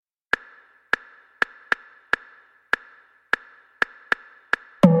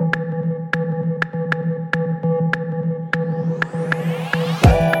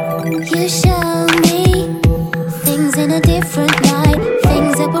You show me things in a different light.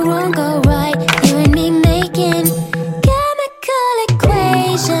 Things that were wrong go right. You and me making chemical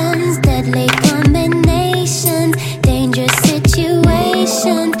equations, deadly combinations, dangerous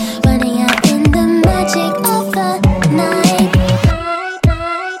situations, running out in the magic of the night.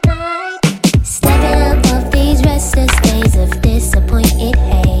 Stepping out of these restless days of disappointed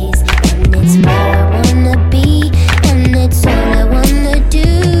haze, and it's where I wanna be, and it's all I wanna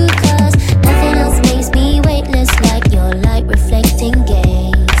do. Cause nothing else makes me weightless like your light reflecting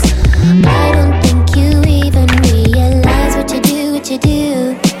gaze. I don't think you even realize what you do, what you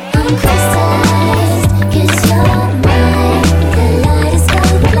do. I'm crystallized, cause you're mine. The light is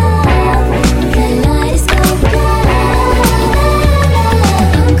gold love, the light is gold love.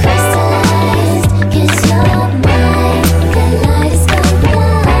 I'm crystallized, cause you're mine. The light is gold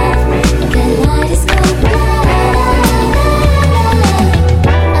love, the light is gold love.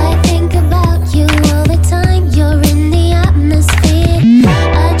 I think about you all the time, you're in the atmosphere.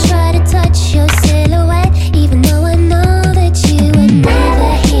 I try to touch your silhouette, even though I know that you were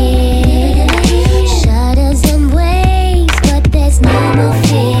never here. Shudders and waves, but there's no more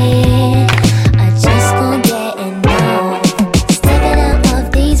fear. I just won't get enough. Stepping out of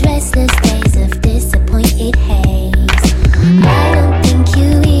these restless days of disappointed haze. I don't think you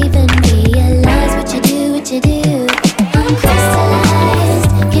even realize what you do, what you do. I'm crystallized,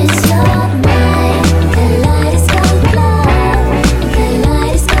 cause you're mine. The light is gold love, the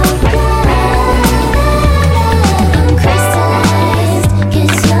light is gold love. I'm crystallized,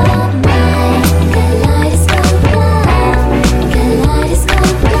 cause you're mine. The light is gold love, the light is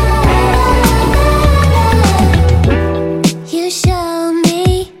gold love. You show me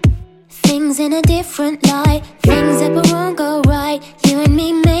things in a different light. Things that were wrong go right. You and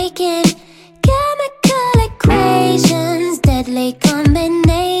me making chemical equations, deadly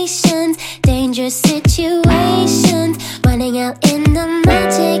combinations, dangerous situations, running out in the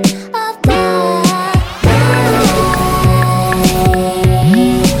magic of the night.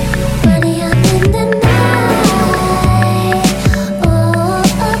 Running out in the night. Oh,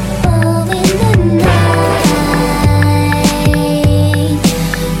 oh, oh, in the night.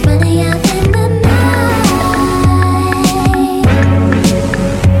 Running out in the night.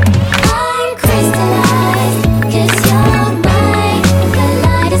 I'm crystallized, cause you're mine. The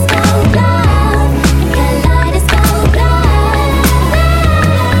light is gold love, the light is gold love.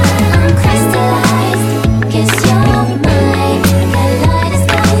 I'm crystallized, cause you're mine. The light is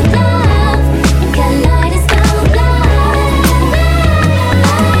gold love, the light is gold love.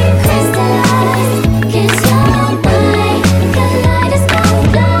 I'm crystallized, cause you're mine. The light is gold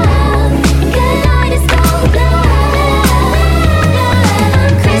love, the light is gold love.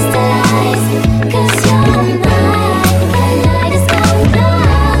 I'm crystallized, cause you're mine. The light is gold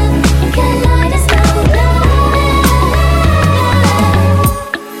love, the light is gold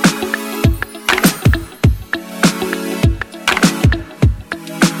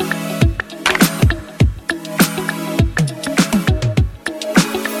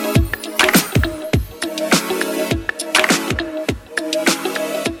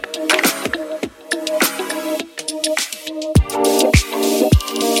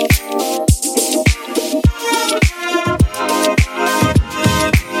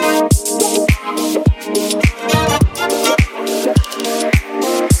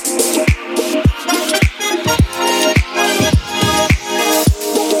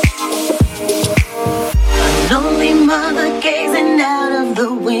Lonely mother gazing out of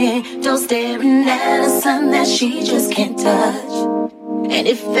the window, staring at a son that she just can't touch. And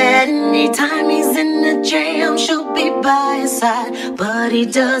if at any time he's in a jam, she'll be by his side. But he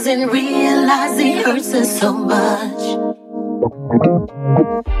doesn't realize it hurts her so much.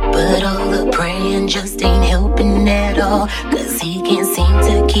 But all the praying just ain't helping at all, cause he can't seem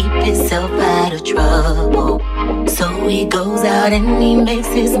to keep himself out of trouble. So he goes out and he makes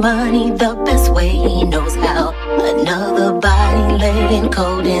his money the best way he knows how. Another body laying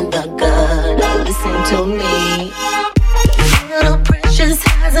cold in the gutter. Listen to me. Little Precious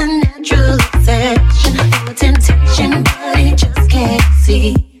has a natural obsession for temptation, but he just can't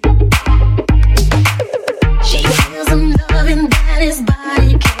see. She feels him loving that his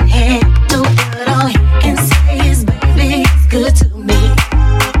body can't handle, but all he can say is, baby, it's good to me.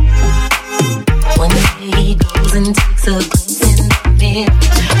 One day he goes and takes a glimpse in the mirror,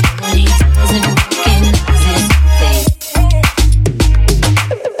 but he doesn't recognize his face.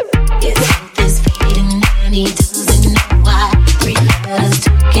 His health is fading and he doesn't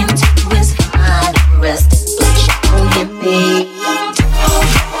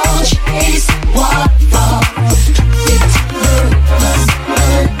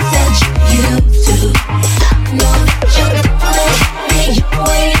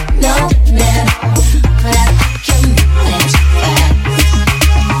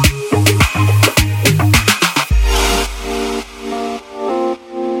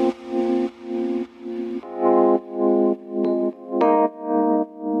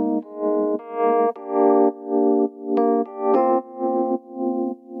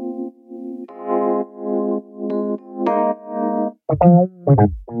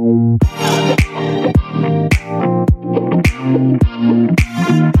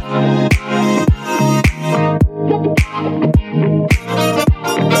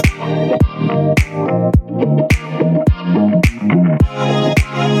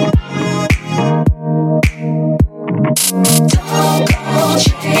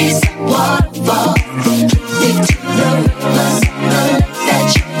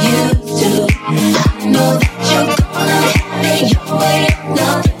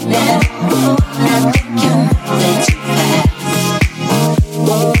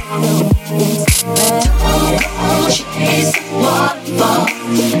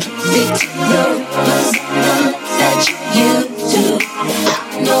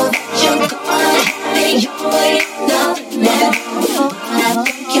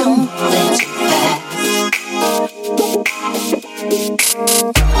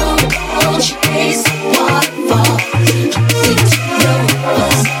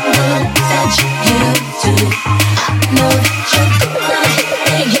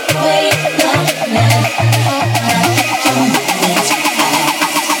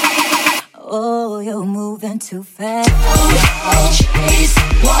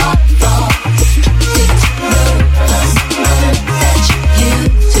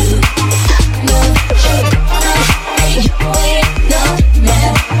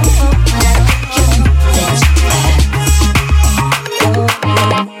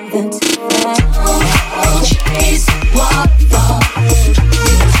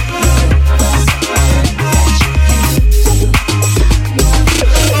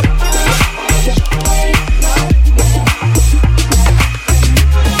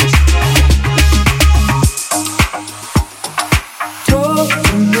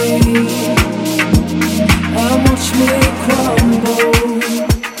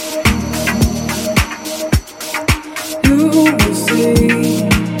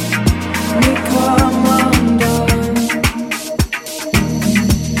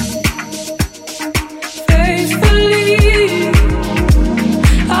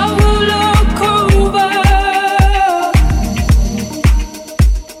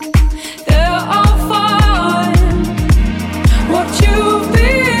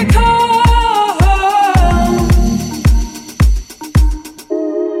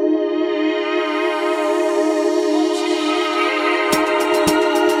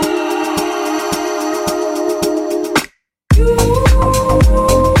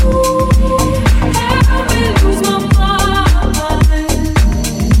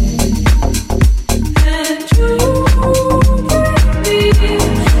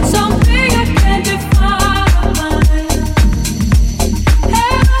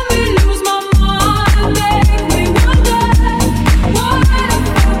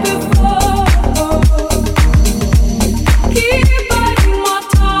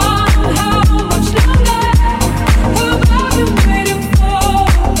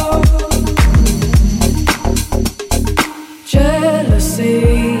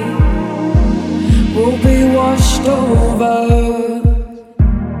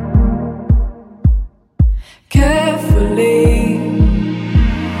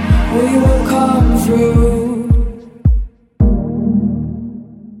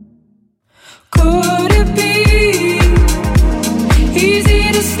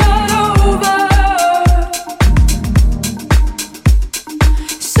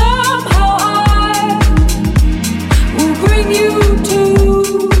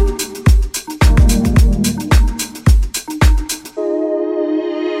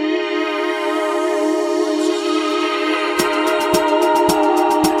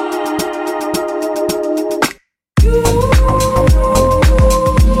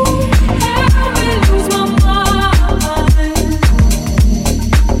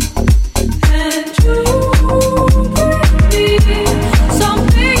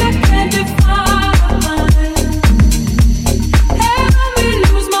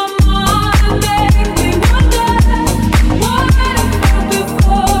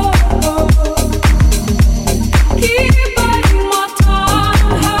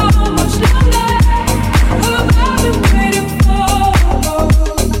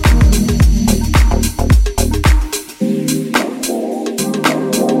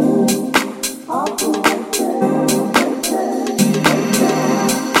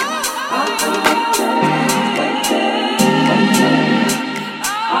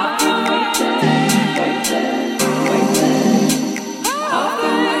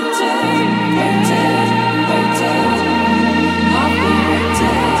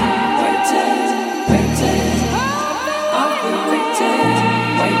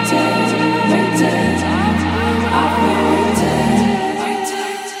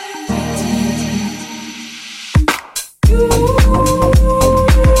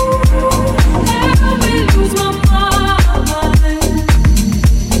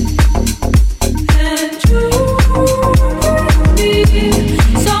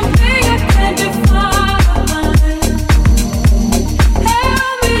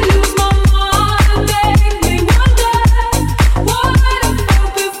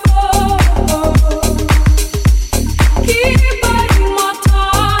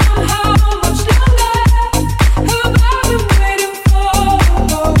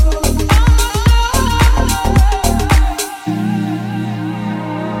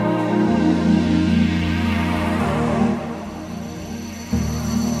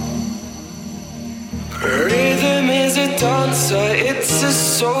a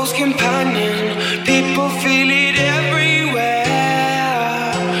soul's companion. People feel it everywhere.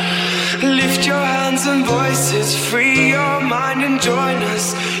 Lift your hands and voices, free your mind and join us.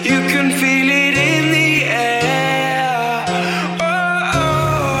 You can feel it in the air. Oh,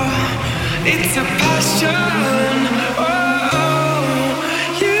 oh, it's a passion. Oh, oh,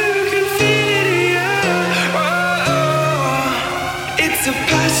 you can feel it here. Oh, oh, it's a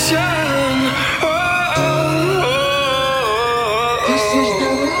passion. Oh, oh, oh, oh. This is the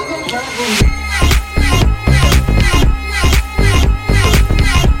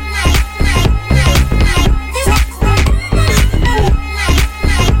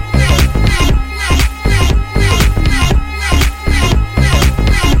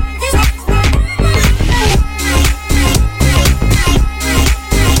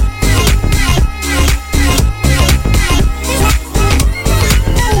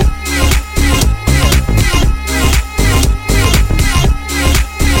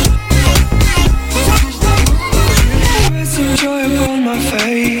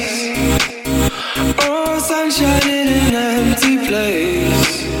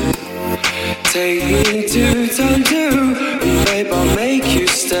take me to time two, and babe, I'll make you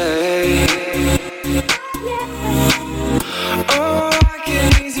stay. Oh, I can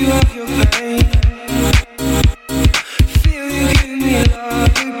ease you of your pain. Feel you give me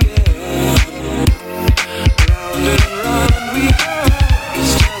love again. Round and round we go,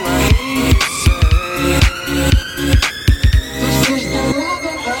 each time I hear you say, this is the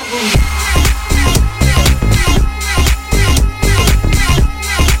rhythm of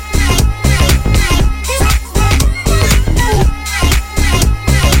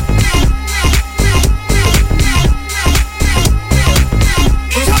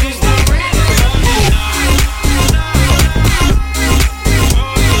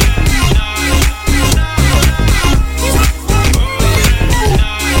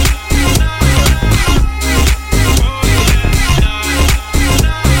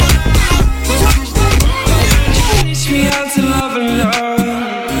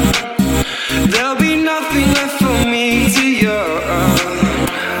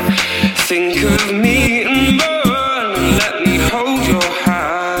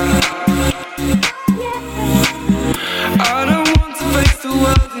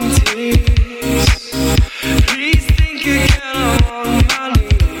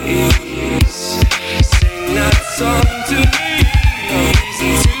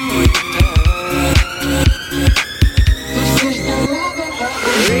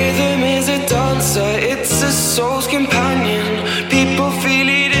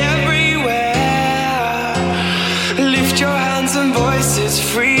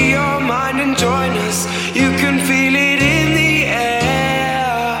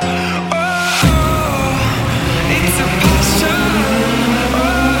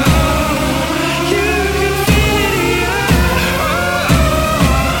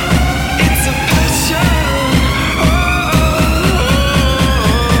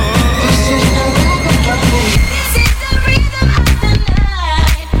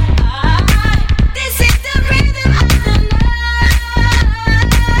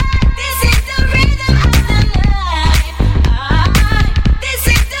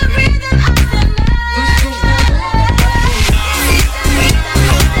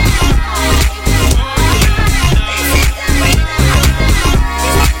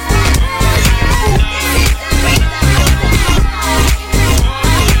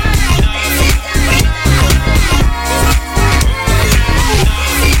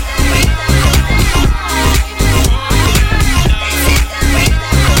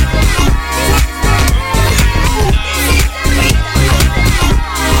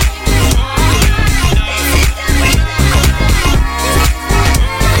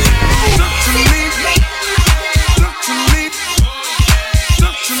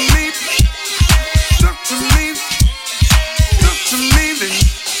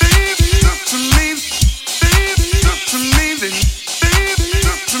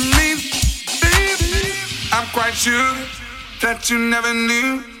you never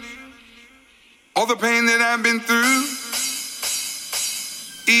knew all the pain that I've been through.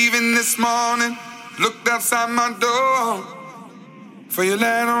 Even this morning, looked outside my door for your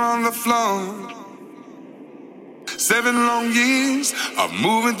letter on the floor. 7 long years of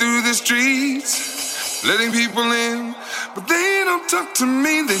moving through the streets, letting people in, but they don't talk to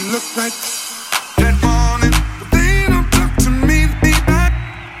me. They look right that morning, but they don't talk to me.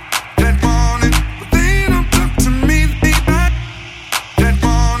 That morning, but they don't talk to me. That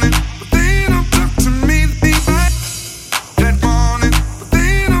morning, but they don't talk to me. That morning, but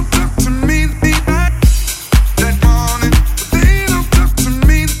they don't talk to me. That morning, but they don't talk to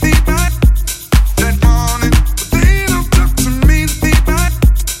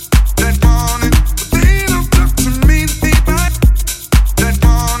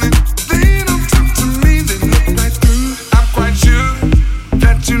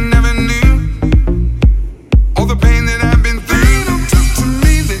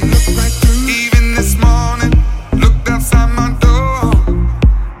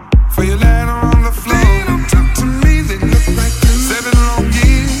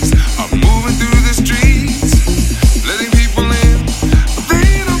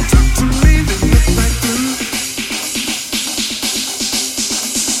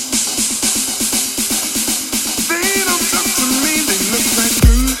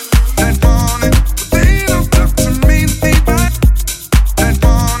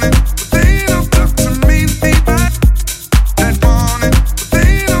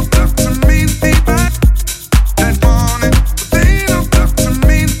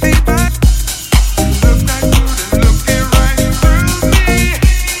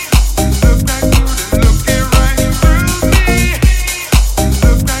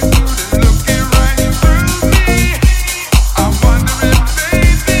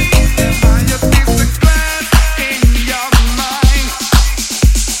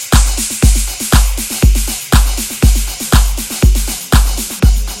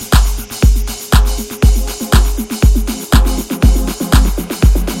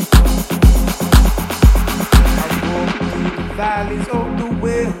valleys of the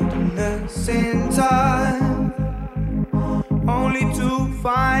wilderness in time, only to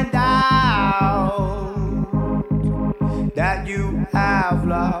find out that you have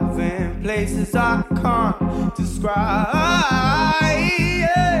love in places I can't describe.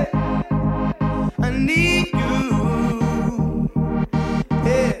 Yeah. I need you.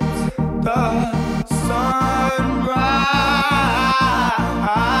 It's the sunrise.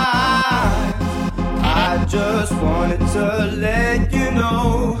 I just wanted to let you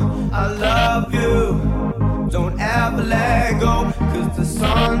know I love you. Don't ever let go, 'cause the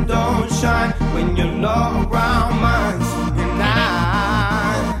sun don't shine when you're not around mine. And I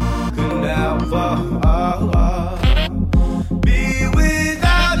could never be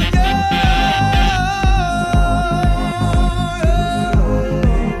without you.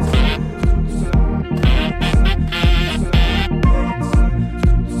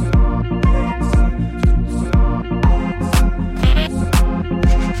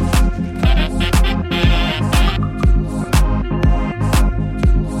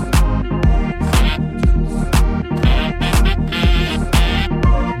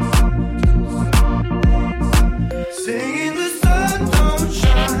 Singing the sun don't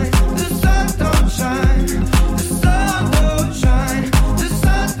shine, the sun don't shine, the sun don't shine, the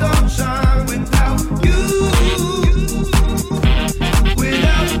sun don't shine without you,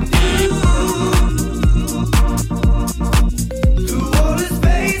 without you. Through all the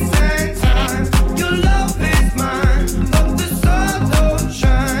space and time, your love is mine, but the sun don't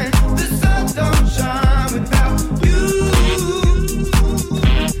shine without you,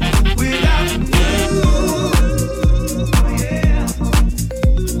 without you.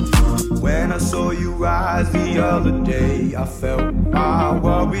 When I saw you rise the other day, I felt my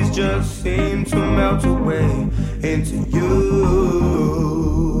worries just seem to melt away into you,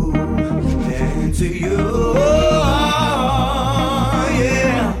 into you.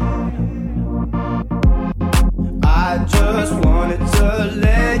 Yeah. I just wanted to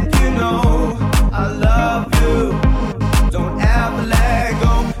let you know I love you. Don't ever let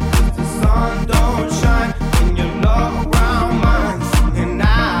go, 'cause the sun don't shine when you're not around mine. And I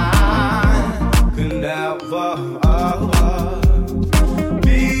could never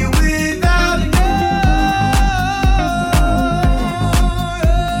be without you.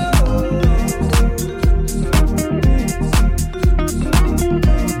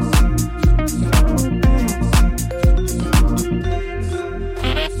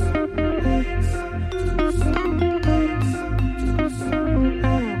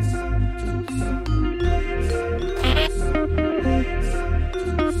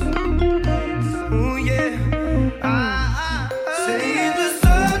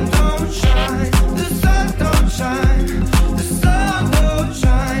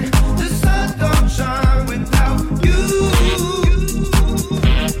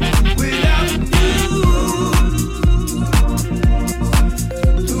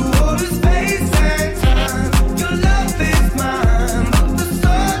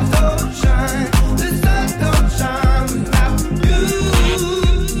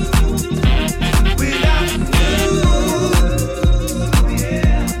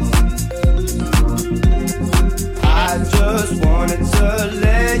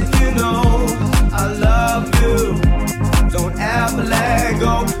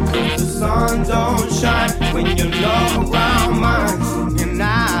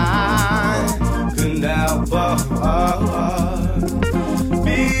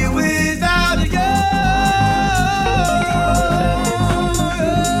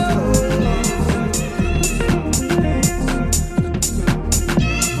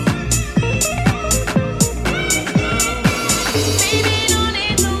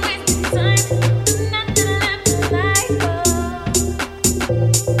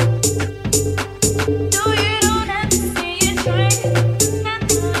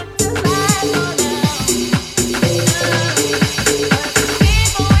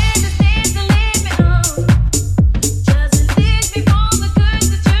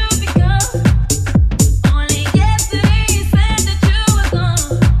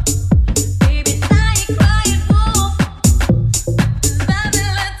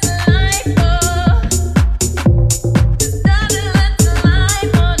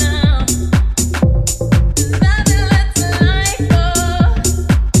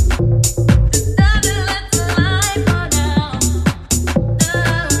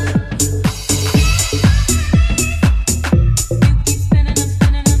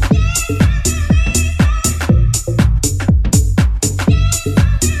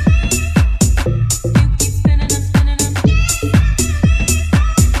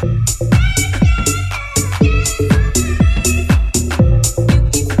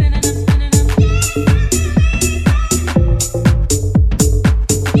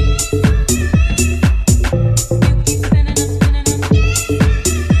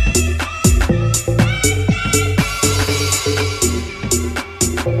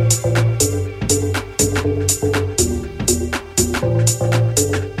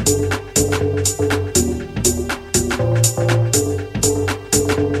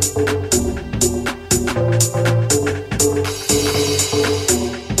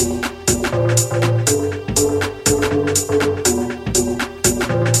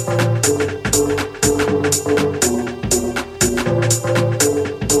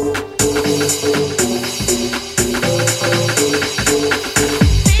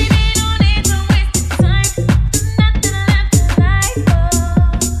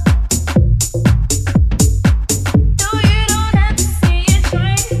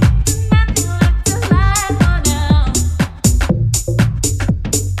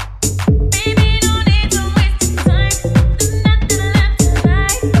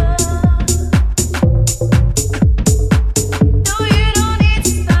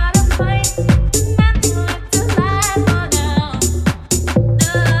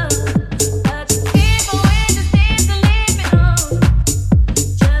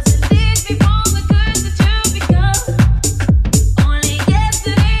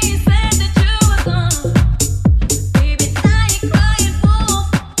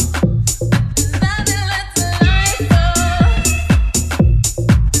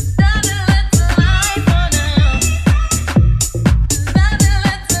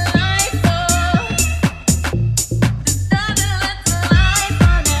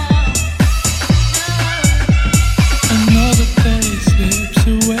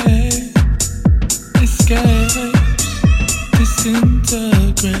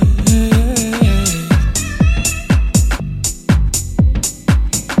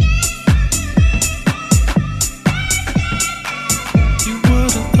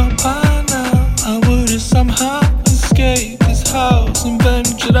 house and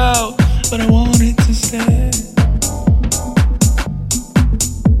ventured out, but I wanted to stay.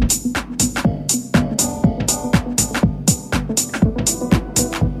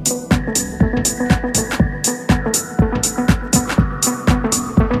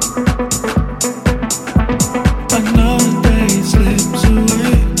 Another day slips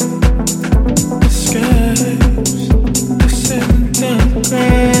away, escapes the symptom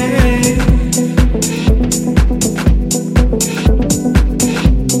grave.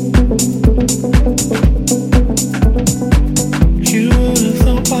 You would have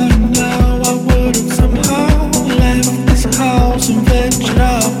thought by now I would have somehow left this house and ventured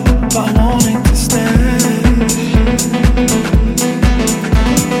out, but I wanted to stay.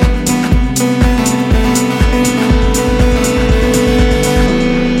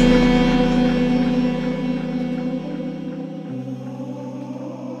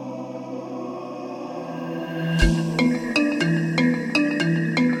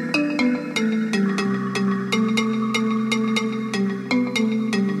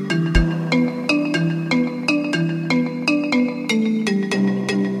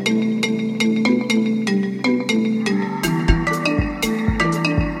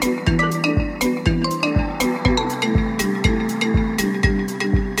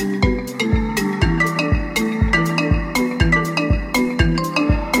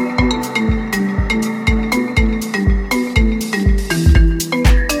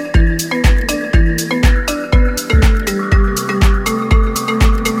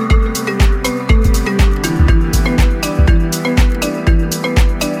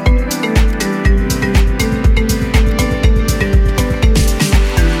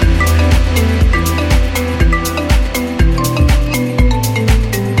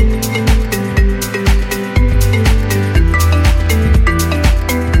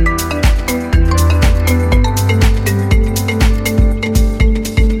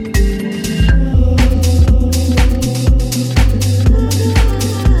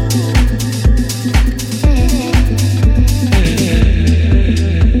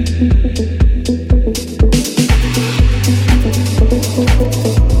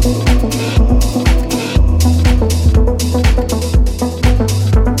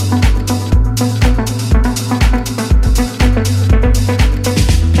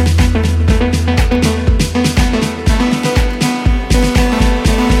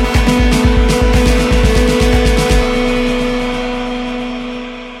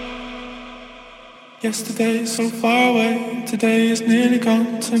 Yesterday is so far away, today is nearly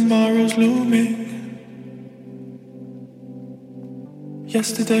gone, tomorrow's looming.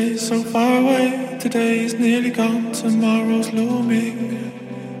 Yesterday is so far away, today is nearly gone, tomorrow's looming.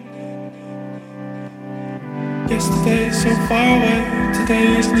 Yesterday is so far away,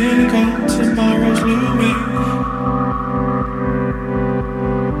 today is nearly gone, tomorrow's looming.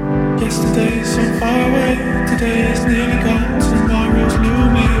 Yesterday is so far away, today is nearly gone, tomorrow's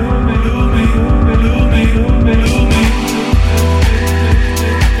looming, looming, looming, looming.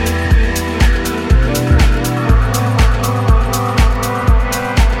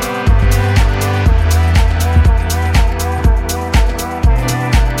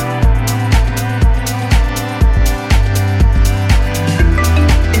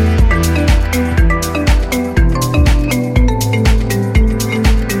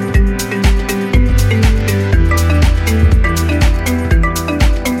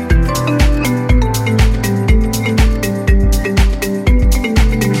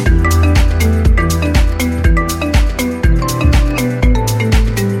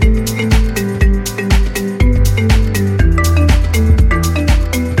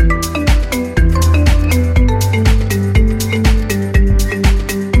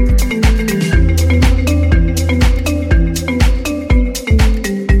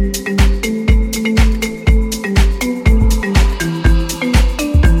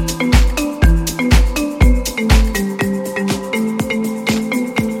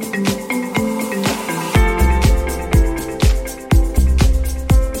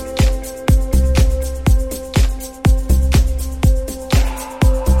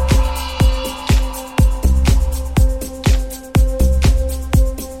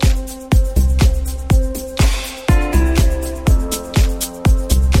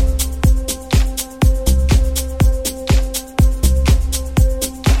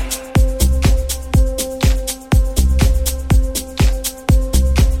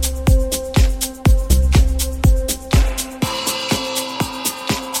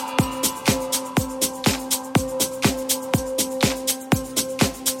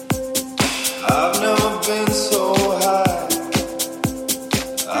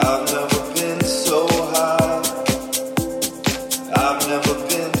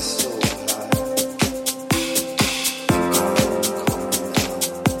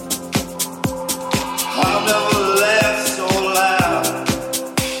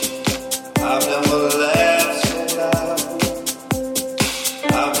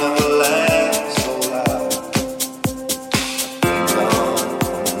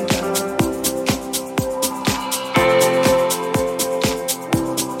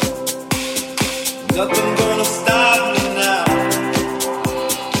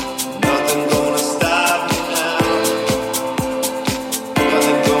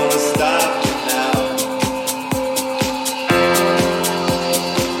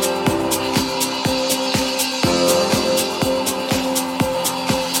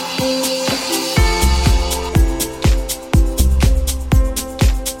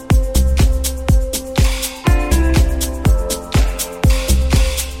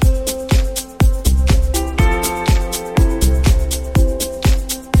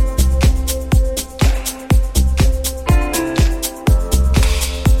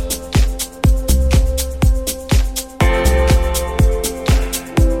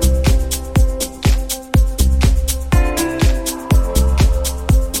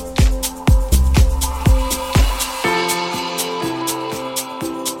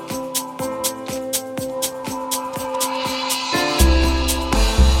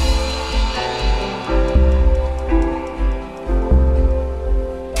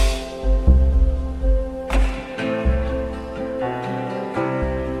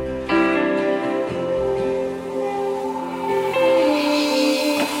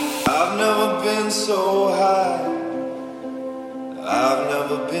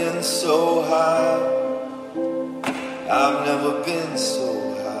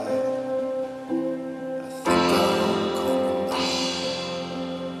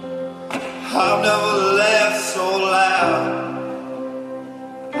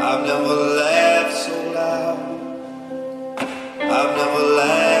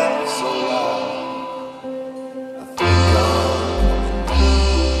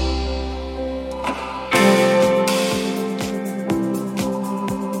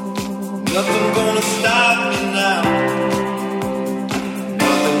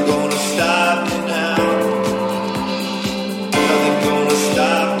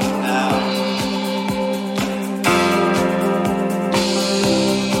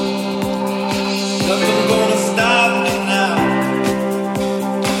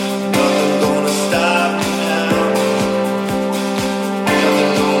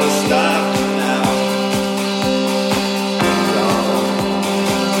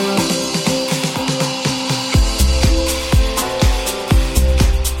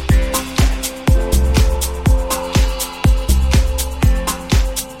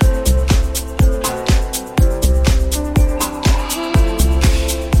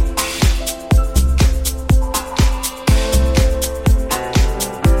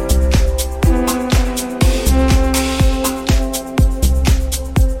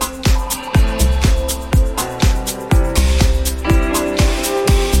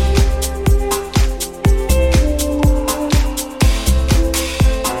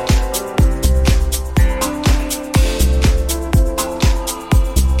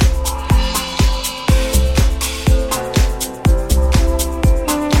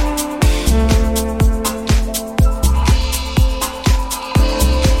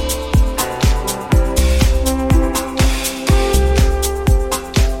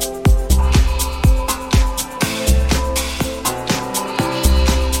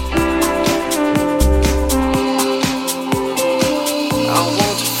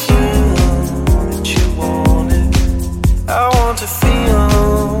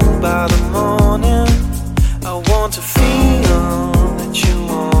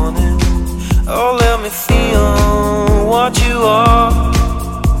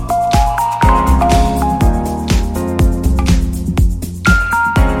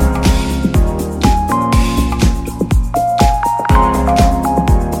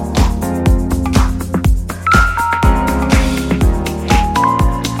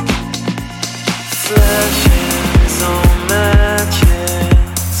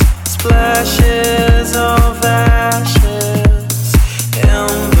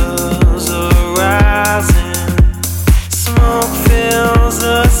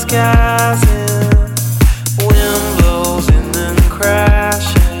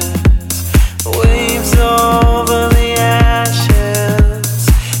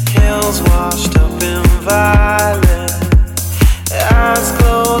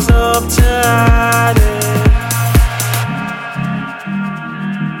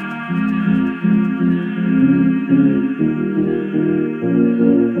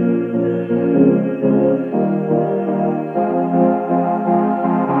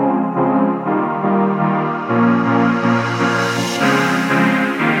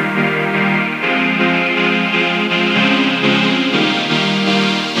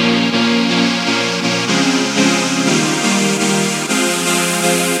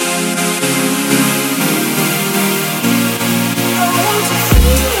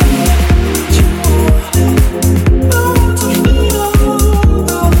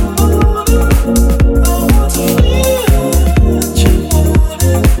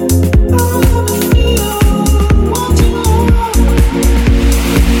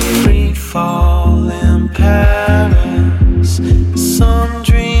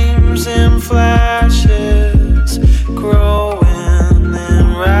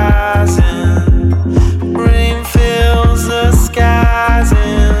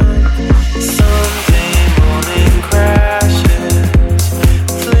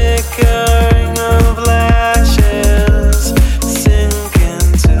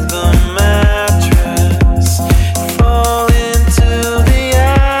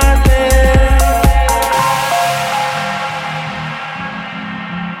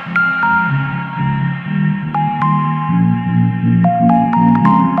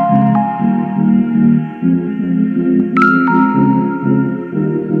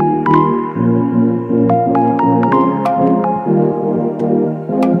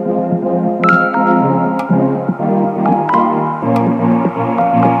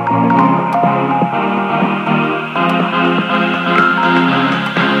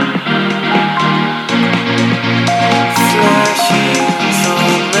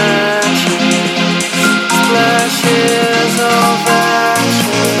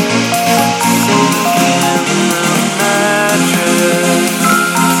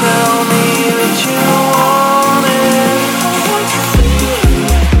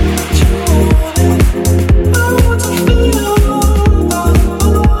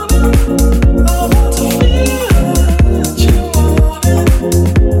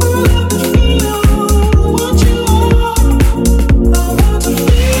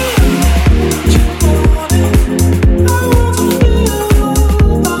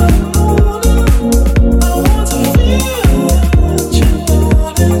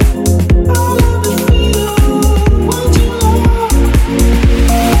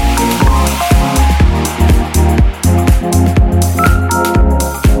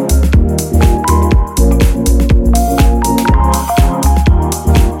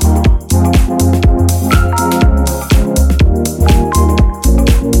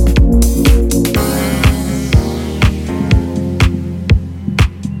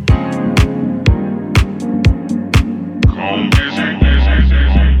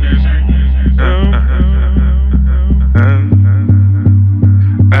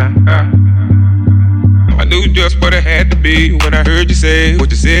 had to be when I heard you say what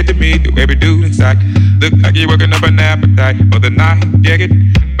you said to me. Do every dude inside. Look like you're working up an appetite for the night. Yeah, get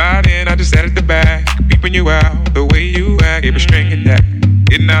by then I just sat at the back, peeping you out the way you act. Every string and that.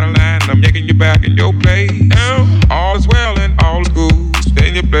 Getting out of line, I'm yanking you back in your place. All is well and all is good. Stay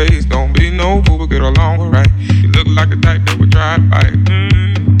in your place, don't be no fool, but get along right. You look like the type that would try to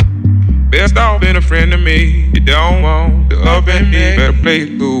fight. Best off being a friend to me. You don't want to offend me, better play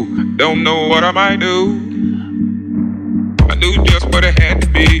it cool. Don't know what I might do. I knew just what it had to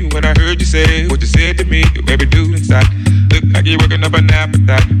be when I heard you say what you said to me. Do every dude inside. Look like you're working up an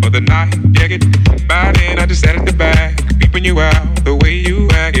appetite for the night. Yeah, get by then I just sat at the back, peeping you out the way you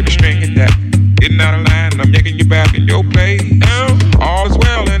act. Every string and that. Getting out of line, I'm yanking you back in your place. All is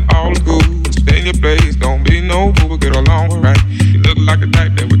well and all is good. Stay in your place, don't be no fool, but get along right. You look like the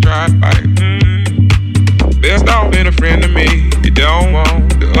type that would try to fight. Best off being a friend to me. You don't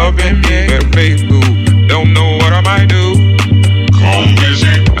want to offend me, better play it cool. Don't know what I might do. Come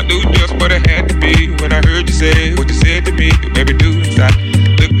visit. I knew just what it had to be when I heard you say what you said to me. Do every dude inside.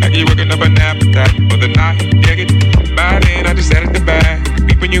 Look like you're working up an appetite for the night. Yeah, get by then I just sat at the back,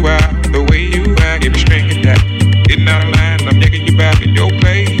 peeping you out the way you act. Every string and that. Getting out of line, I'm yanking you back in your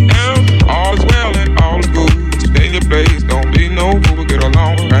place. All is well and all is good. Stay in your place, don't be no fool, but get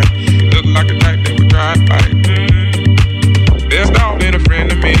along right. You look like the type that would try to fight. Best off being a friend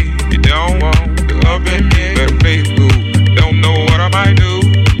to me. You don't want to offend me, better play it cool. Don't know what I might do.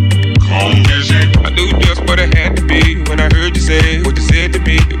 Come visit. I knew just what it had to be when I heard you say what you said to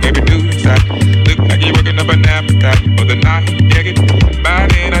me. Do every dude inside. Look like you're working up an appetite for the night. Yeah, get by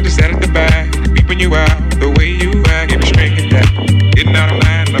then I just sat at the back, peeping you out the way you act. Every string and that. Getting out of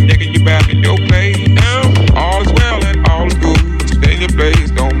line, I'm yanking you back in your place. All is well and all is good. Stay in your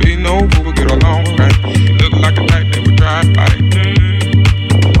place, don't be no fool, but get along right. You look like the type that would try to fight.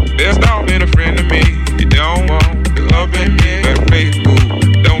 Best off being a friend to me. You don't want to offend me, better play it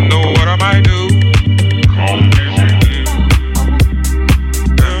cool. Don't know what I might do. Come visit.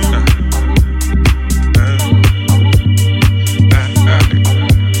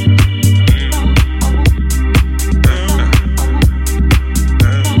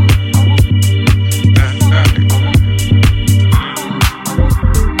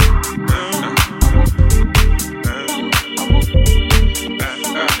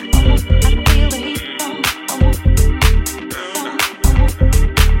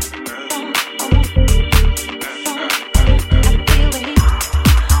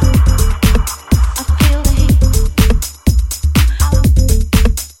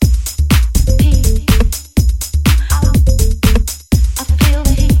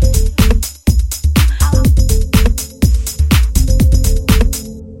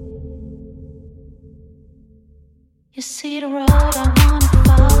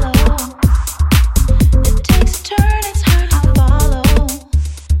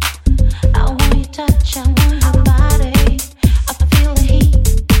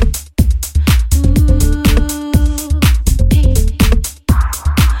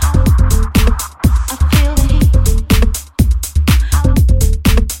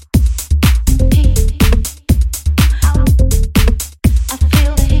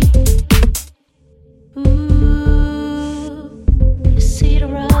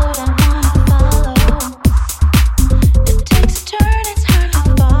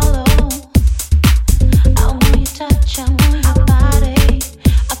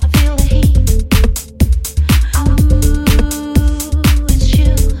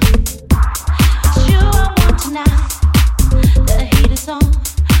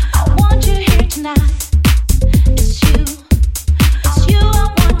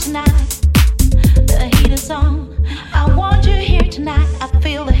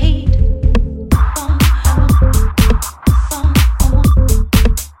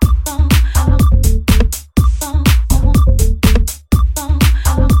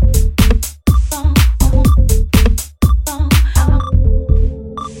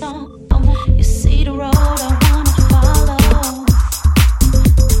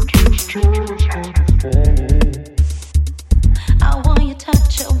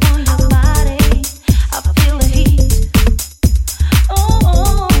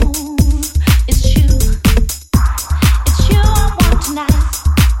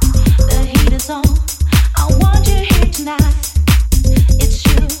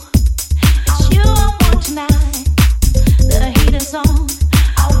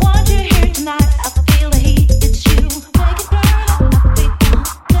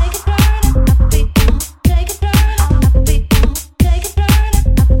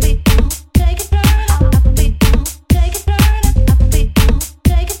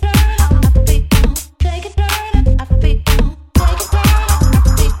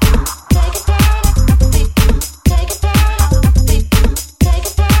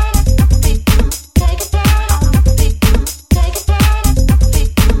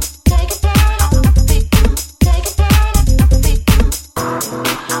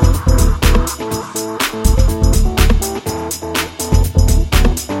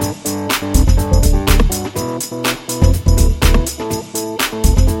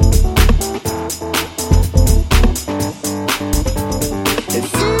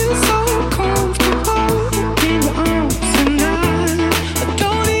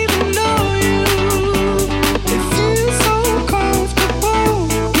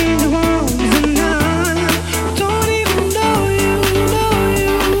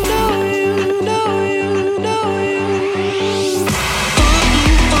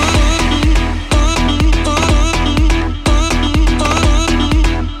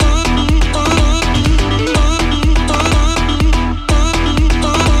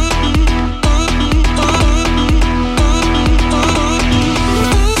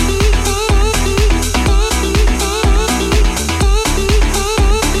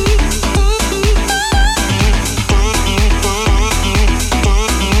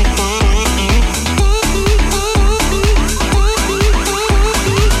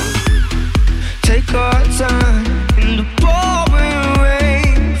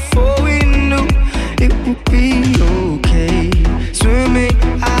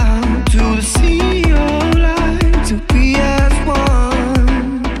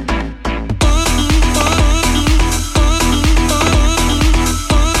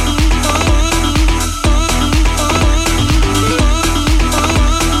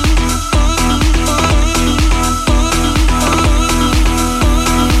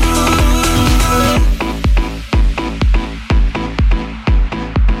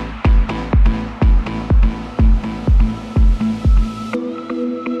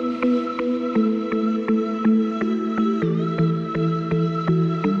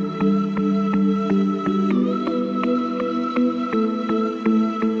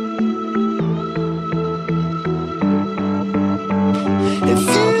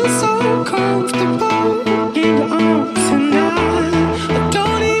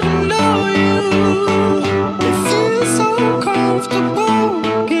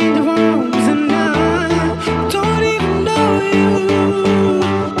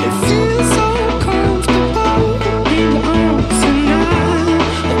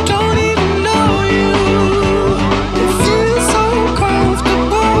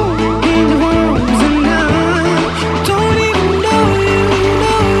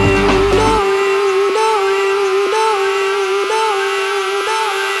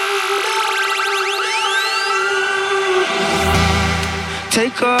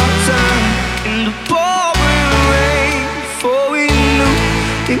 Take our time in the pouring rain. Before we knew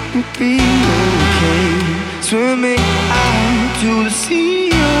it would be okay. Swimming out to the sea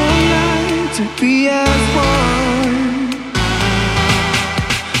of light to be as one.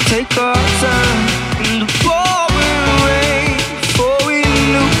 Take our time in the pouring rain. Before we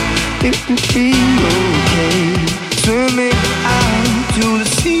knew it would be okay. Swimming out to the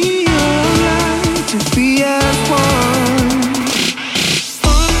sea of light to be as one.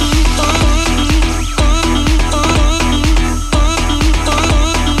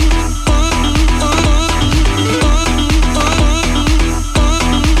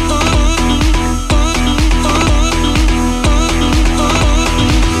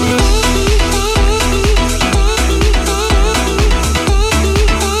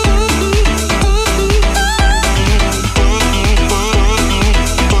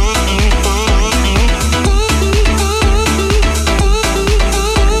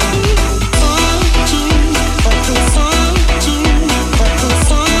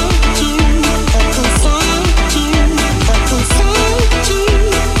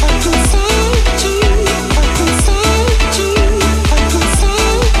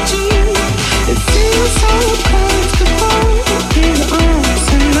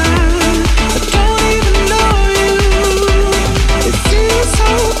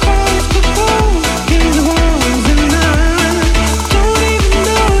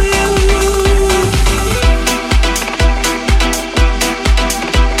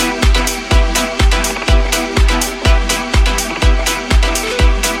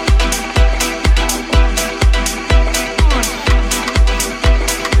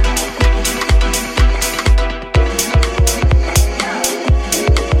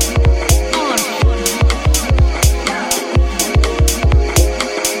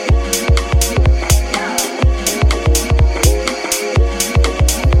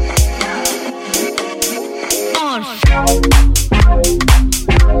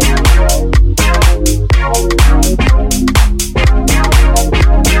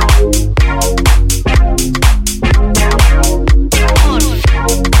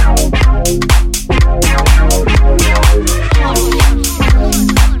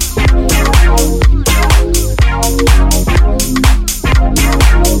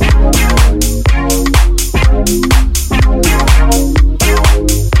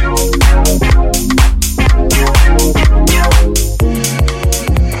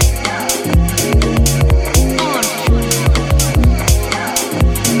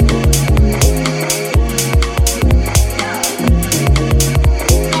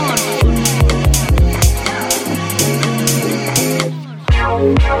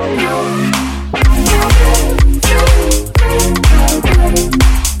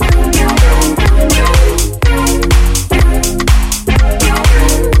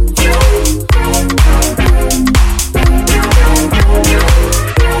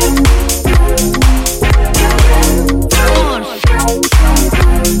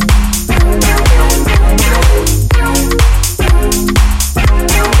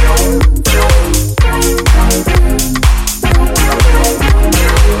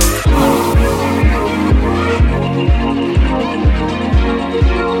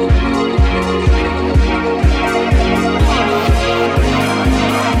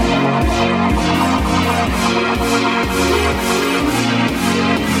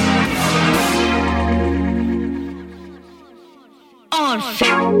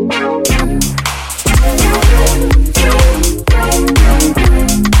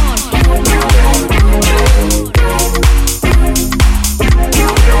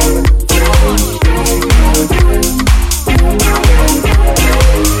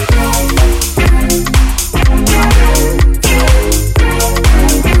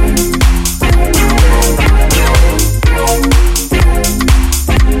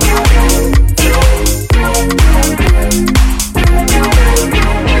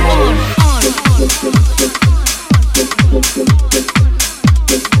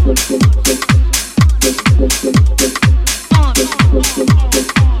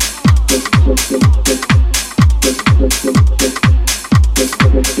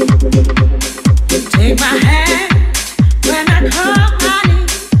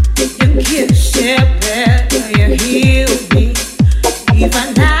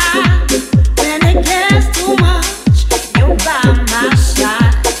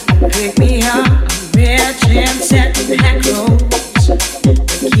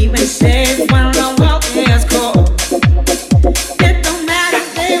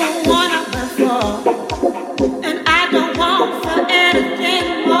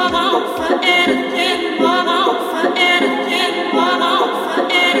 anything more, for anything more, for anything more.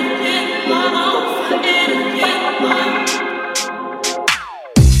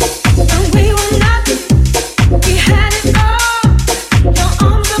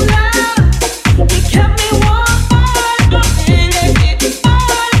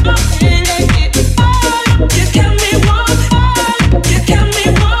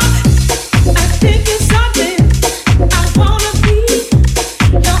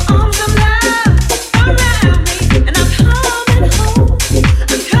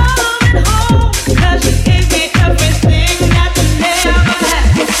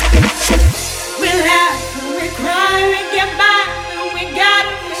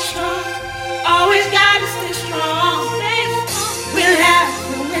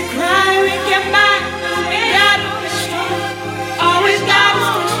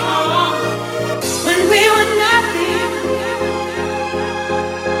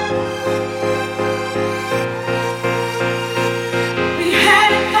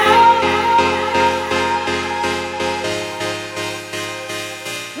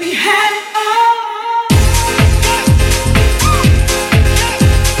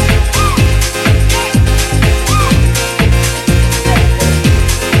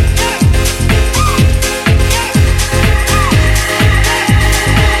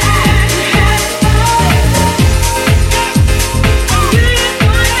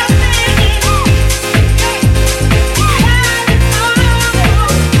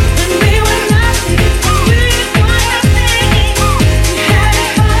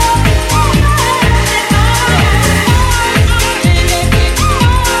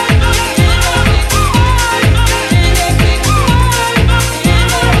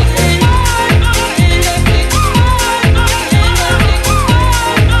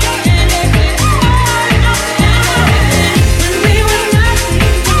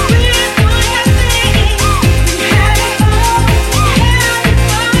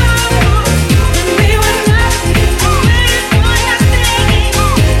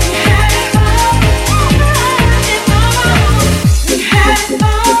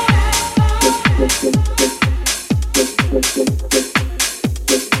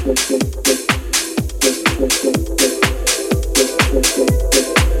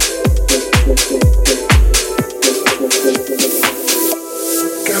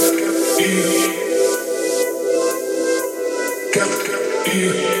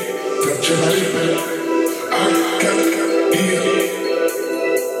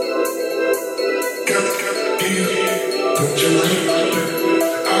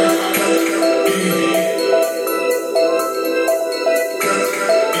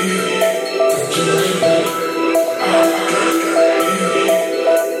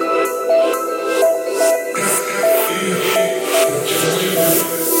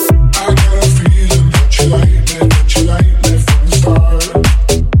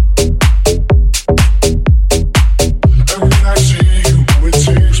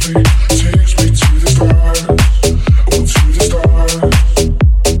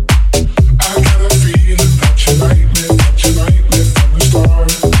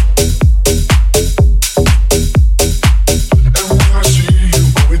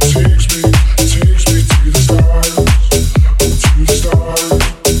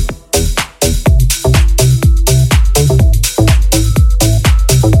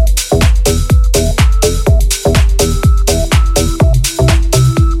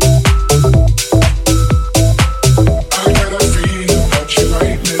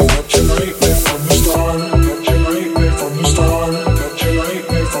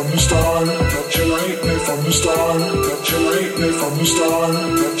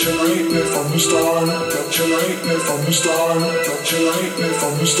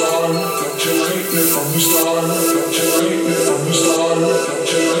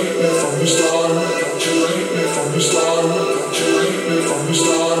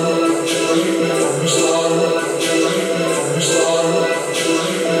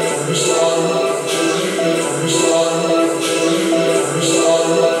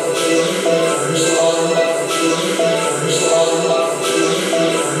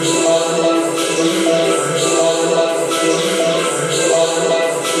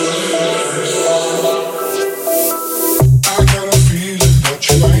 I got a feeling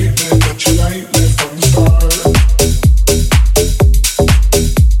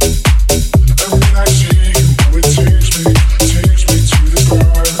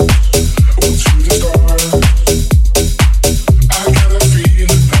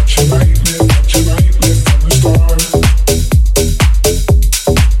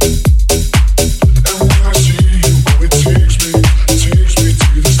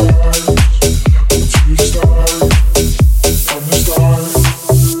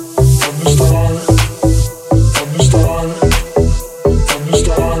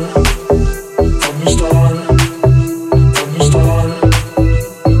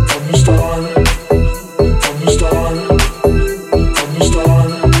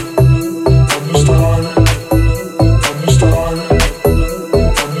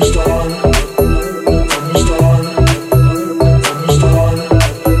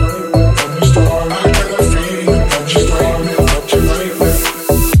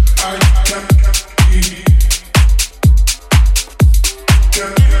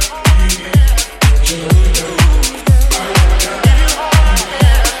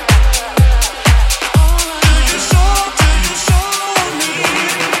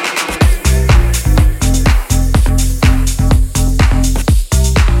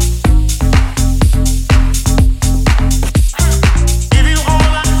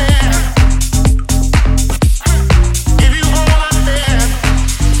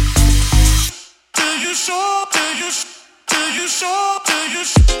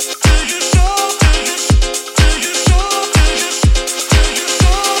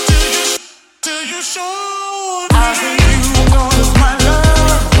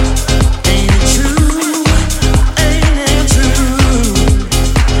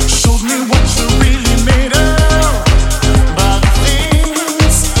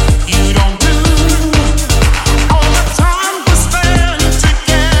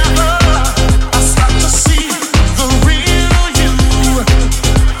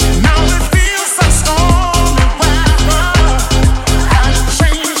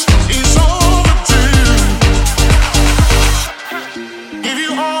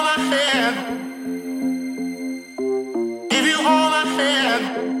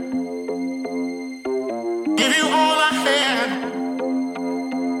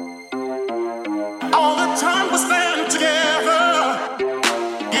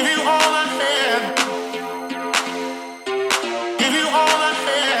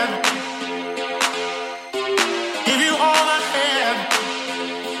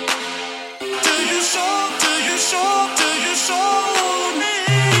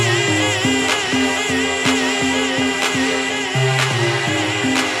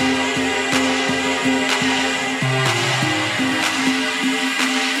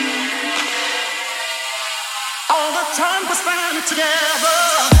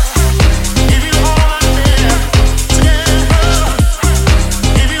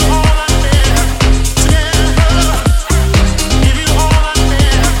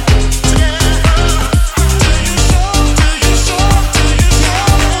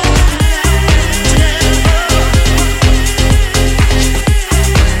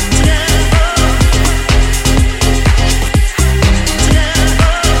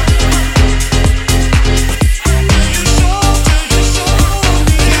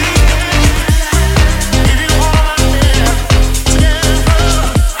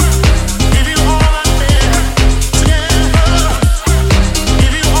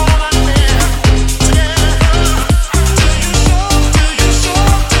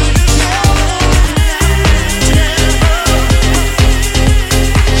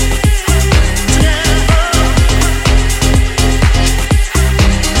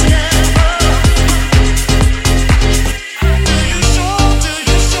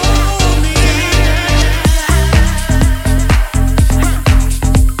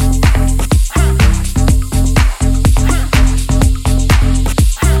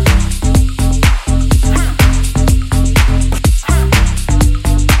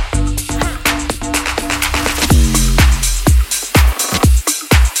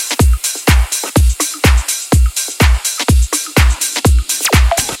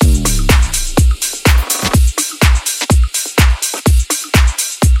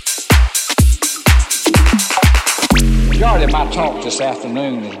majority of my talk this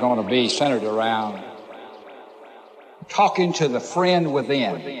afternoon is going to be centered around talking to the friend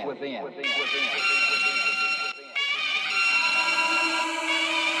within.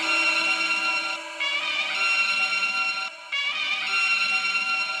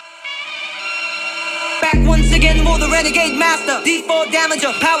 Back once again for the renegade master. D4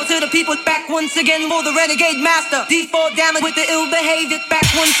 damager, power to the people. Back once again for the renegade master. D4 damage with the ill behavior. Back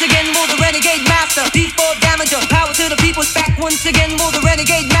once again for the renegade master. D4 damager, power to the people. Back once again for the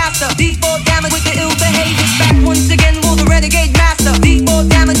renegade master. D4 damage with the ill behavior. Back once again for the renegade master. D4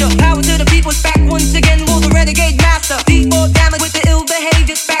 damager, power to the people. Back once again for the renegade master. D4 damage with the ill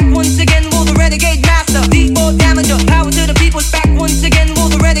behavior. Back once again for the renegade master. D4 damager, power to the people. Back once again for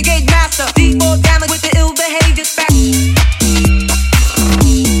the renegade master. D4 damage with the ill behavior. Back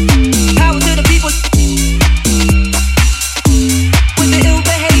power to the people with the ill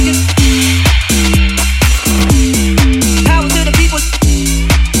behavior. Power to the people.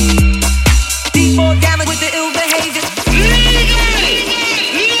 D4 damage with the ill behavior.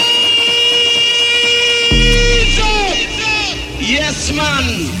 Yes, man.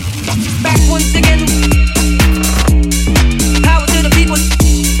 Back once again. Power to the people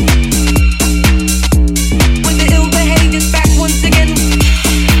with the ill behavior. Back once again.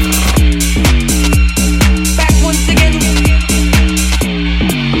 Back once again.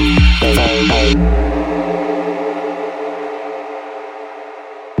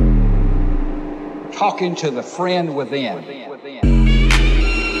 Talking to the friend within.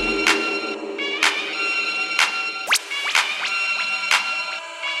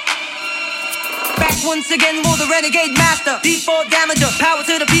 Back once again for the renegade master. D4 damager, power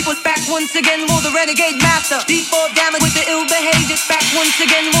to the people. Back once again for the renegade master. D4 damage with the ill behavior. Back once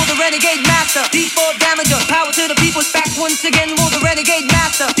again for the renegade master. D4 damager, power to the people. Back once again for the renegade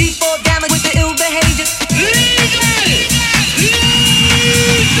master. D4 damage with the ill behavior.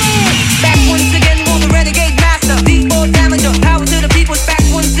 Back once again for the renegade master. D4 damager, power to the people. Back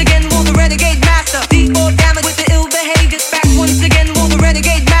once again for the renegade master. D4 damage with the ill behavior. Back once again for the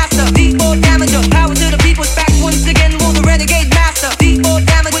renegade master. D4 damager, power to the people. Back once again for the renegade master. D4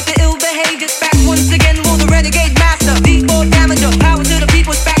 damage with the ill behavior. Back once again for the renegade master. D4 damager, power to the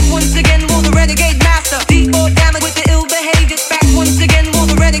people. Back once again for the renegade master. D4 damage with the ill behavior. Back once again for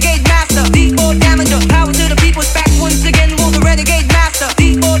the renegade master. D4 damager, power to the people. Back once again for the renegade master.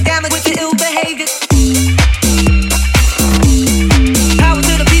 D4 damage with the ill behavior. Power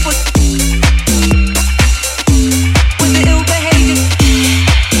to the people with the ill behavior.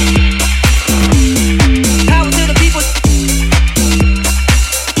 Power to the people.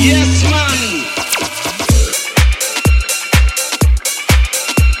 Yes, man.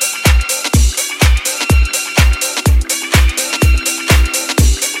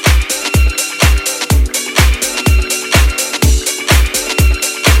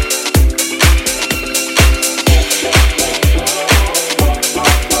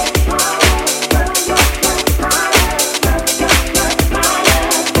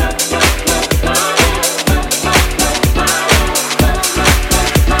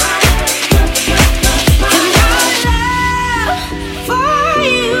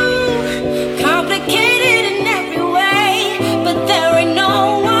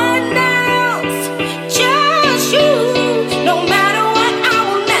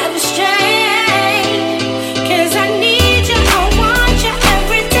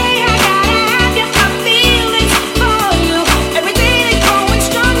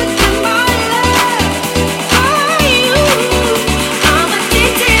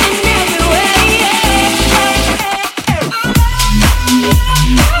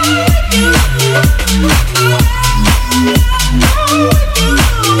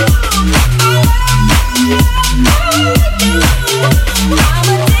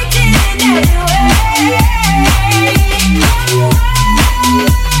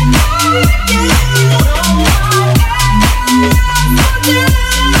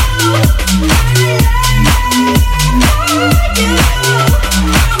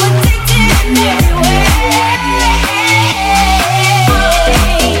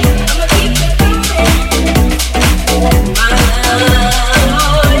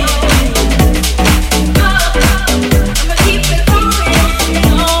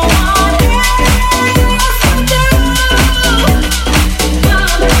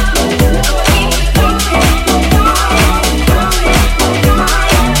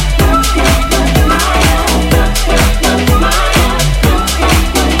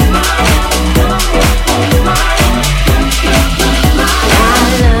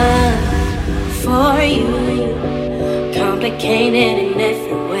 complicated in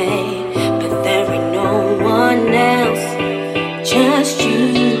every way, but there ain't no one else.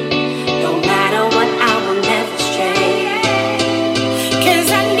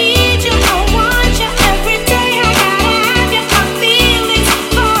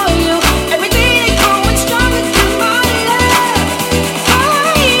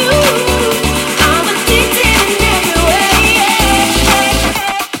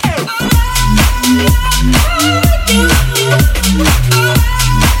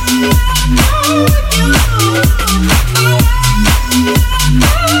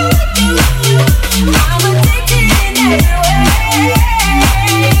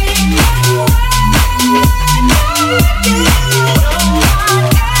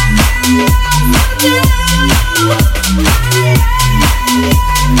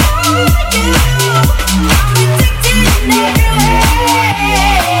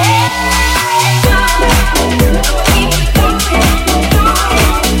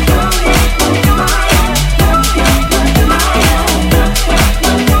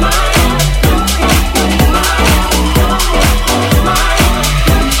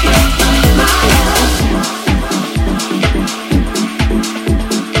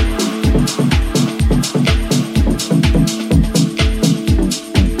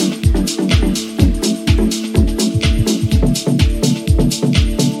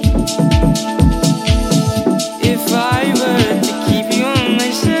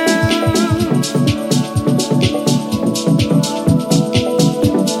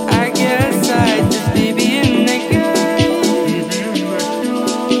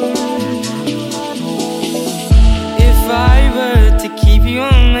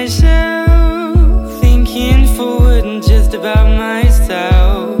 myself, thinking forward and just about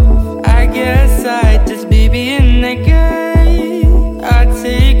myself. I guess I'd just be being that guy. I'd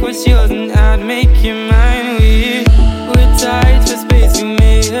take what's yours and I'd make it mine. We're tied for space, we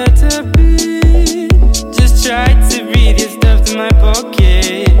made her to be. Just tried to read your stuff to my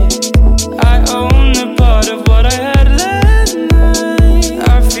pocket. I own a part of what I had last night.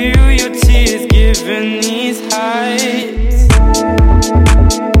 I feel your tears giving these heights.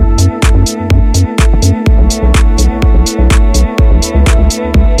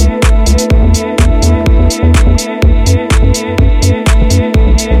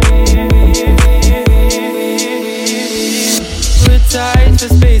 For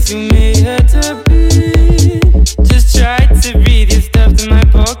space we made her to be. Just tried to read your stuff to my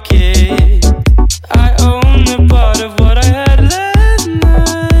pocket. I own a part of what I had last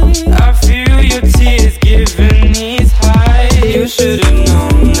night. I feel your tears giving these highs. You should have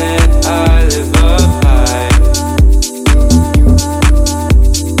known that I live up high.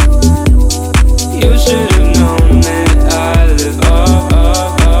 You should have known that I live up,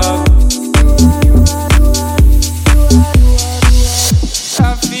 up, up.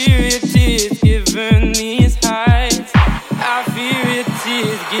 I feel your tears giving these heights. I feel your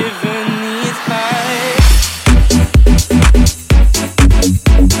tears giving these heights.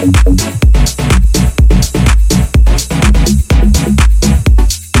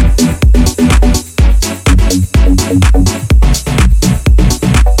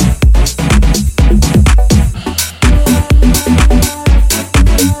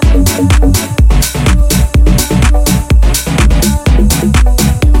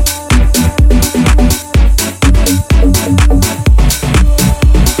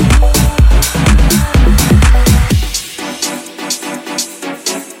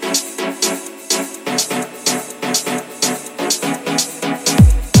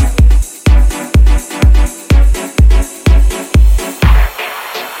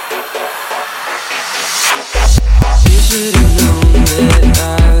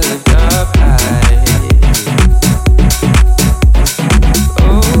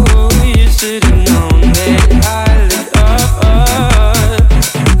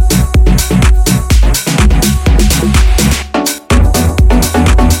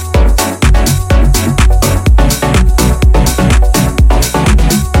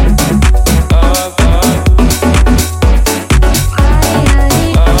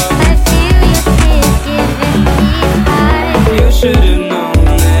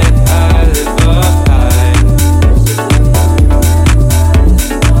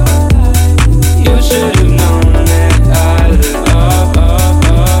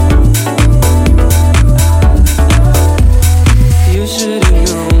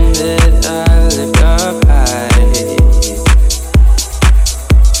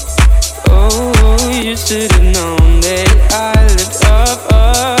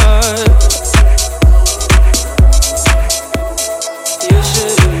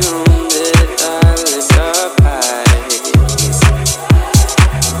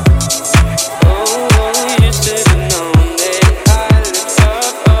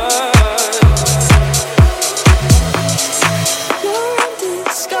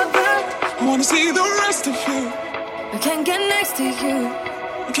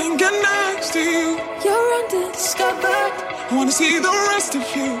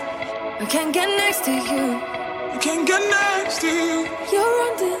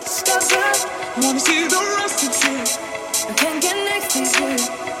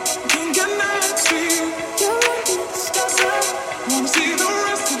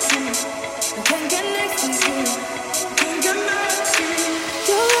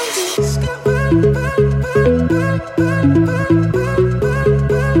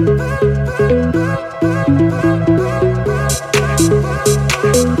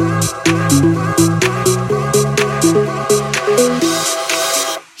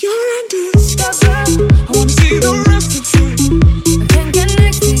 I wanna see the rest of you. I can't get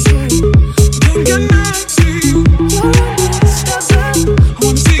next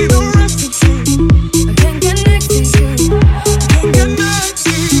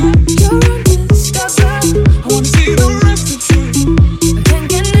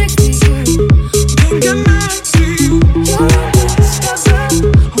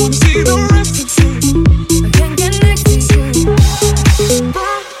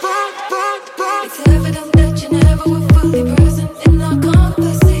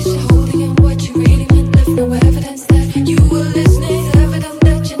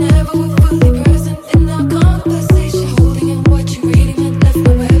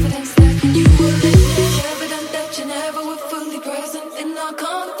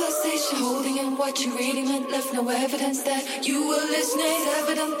conversation. Holding in what you really meant, left no evidence that you were listening. It's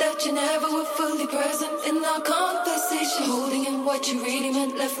evident that you never were fully present in our conversation. Holding in what you really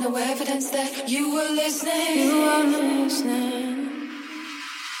meant, left no evidence that you were listening. You are listening.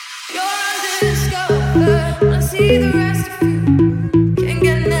 You're undiscovered. I see the rest of you. Can't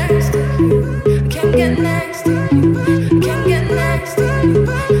get next to you. Can't get next to you. Can't get next to you.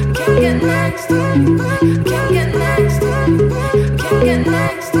 Can't get next to you. Can't get next to you. Can't get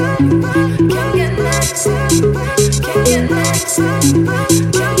next to you. Can't get next to you. Can't get next to you.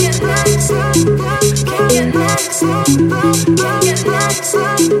 Can't get next to you. Can't get next to you. Can't get next to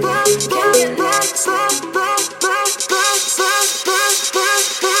you.